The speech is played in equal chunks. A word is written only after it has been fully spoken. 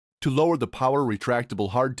To lower the power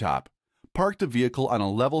retractable hardtop, park the vehicle on a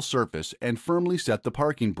level surface and firmly set the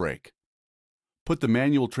parking brake. Put the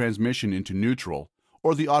manual transmission into neutral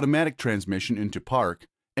or the automatic transmission into park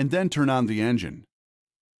and then turn on the engine.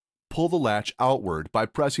 Pull the latch outward by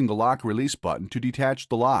pressing the lock release button to detach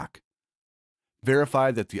the lock.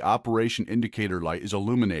 Verify that the operation indicator light is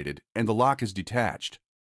illuminated and the lock is detached.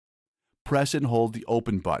 Press and hold the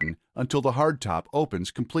open button until the hardtop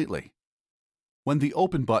opens completely. When the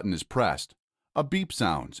open button is pressed, a beep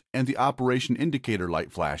sounds and the operation indicator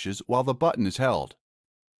light flashes while the button is held.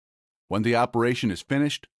 When the operation is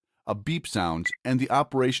finished, a beep sounds and the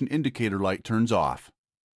operation indicator light turns off.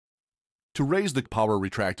 To raise the power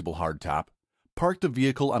retractable hardtop, park the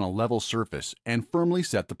vehicle on a level surface and firmly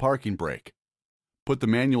set the parking brake. Put the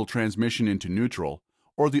manual transmission into neutral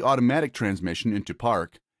or the automatic transmission into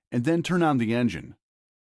park and then turn on the engine.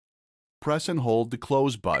 Press and hold the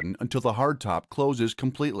close button until the hardtop closes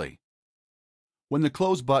completely. When the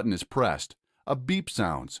close button is pressed, a beep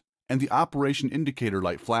sounds and the operation indicator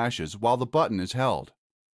light flashes while the button is held.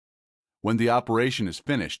 When the operation is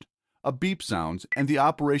finished, a beep sounds and the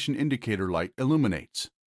operation indicator light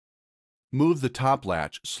illuminates. Move the top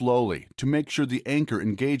latch slowly to make sure the anchor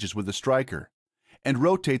engages with the striker, and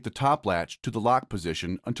rotate the top latch to the lock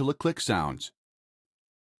position until a click sounds.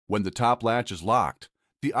 When the top latch is locked,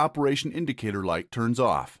 the operation indicator light turns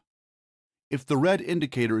off. If the red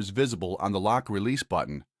indicator is visible on the lock release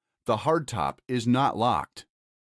button, the hardtop is not locked.